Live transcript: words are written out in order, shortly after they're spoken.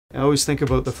always think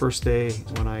about the first day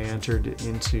when I entered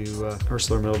into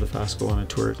ArcelorMittal Dofasco on a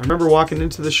tour. I remember walking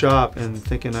into the shop and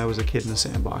thinking I was a kid in a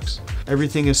sandbox.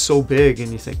 Everything is so big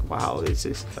and you think, wow,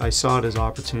 I saw it as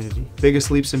opportunity.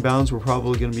 Biggest leaps and bounds we're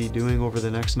probably going to be doing over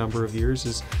the next number of years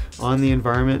is on the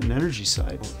environment and energy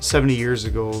side. 70 years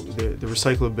ago, the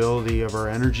recyclability of our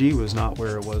energy was not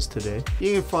where it was today.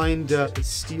 You can find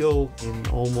steel in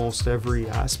almost every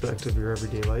aspect of your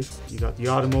everyday life. You got the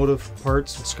automotive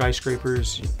parts,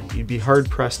 skyscrapers. You'd be hard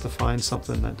pressed to find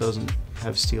something that doesn't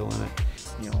have steel in it.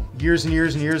 You know, years and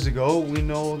years and years ago, we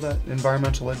know that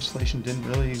environmental legislation didn't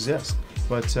really exist.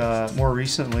 But more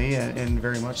recently, and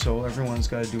very much so, everyone's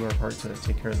got to do our part to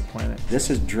take care of the planet. This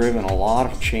has driven a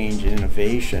lot of change and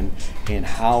innovation in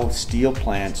how steel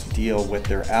plants deal with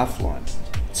their effluent.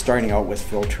 Starting out with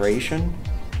filtration,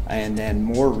 and then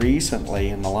more recently,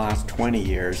 in the last 20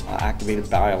 years, activated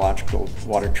biological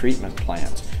water treatment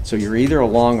plants. So you're either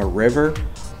along a river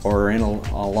or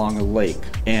along a lake,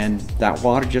 and that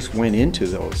water just went into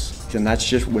those. And that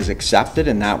just was accepted,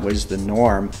 and that was the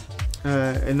norm.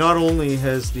 And not only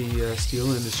has the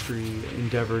steel industry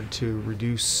endeavored to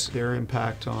reduce their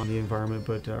impact on the environment,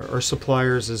 but our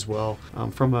suppliers as well.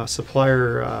 From a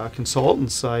supplier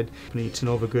consultant side,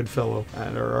 Tenova Goodfellow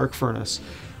at our arc furnace,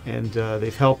 and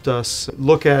they've helped us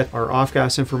look at our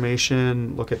off-gas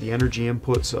information, look at the energy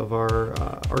inputs of our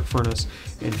arc furnace,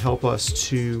 and help us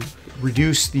to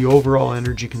reduce the overall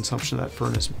energy consumption of that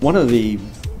furnace. One of the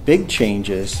big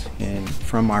changes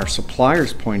from our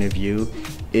suppliers' point of view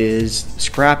is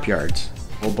scrap yards.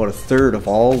 Well, about a third of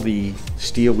all the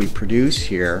steel we produce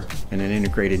here in an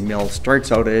integrated mill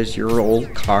starts out as your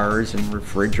old cars and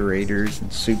refrigerators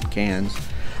and soup cans.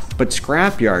 But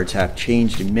scrap yards have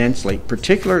changed immensely,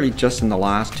 particularly just in the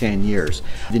last 10 years.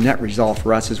 The net result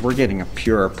for us is we're getting a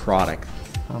pure product.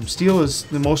 Steel is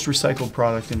the most recycled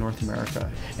product in North America.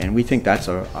 And we think that's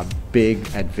a big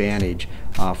advantage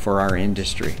for our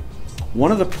industry.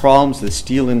 One of the problems the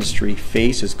steel industry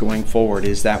faces going forward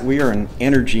is that we are an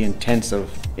energy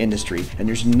intensive industry, and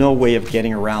there's no way of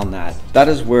getting around that. That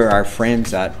is where our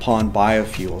friends at Pond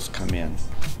Biofuels come in.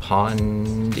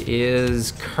 Pond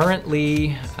is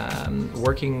currently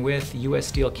working with US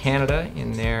Steel Canada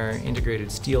in their integrated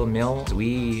steel mill.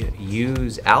 We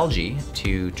use algae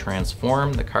to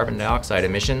transform the carbon dioxide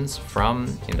emissions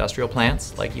from industrial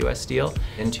plants like US Steel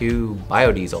into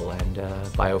biodiesel and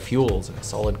biofuels and a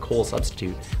solid coal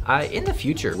substitute. In the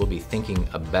future, we'll be thinking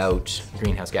about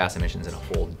greenhouse gas emissions in a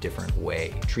whole different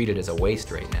way. Treated as a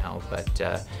waste right now,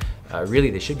 but really,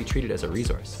 they should be treated as a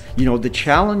resource. You know, the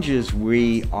challenges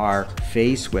we are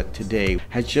faced with today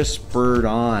has just spurred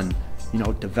on,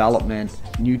 development,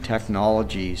 new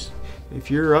technologies.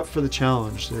 If you're up for the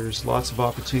challenge, there's lots of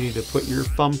opportunity to put your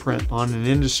thumbprint on an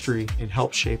industry and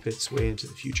help shape its way into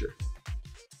the future.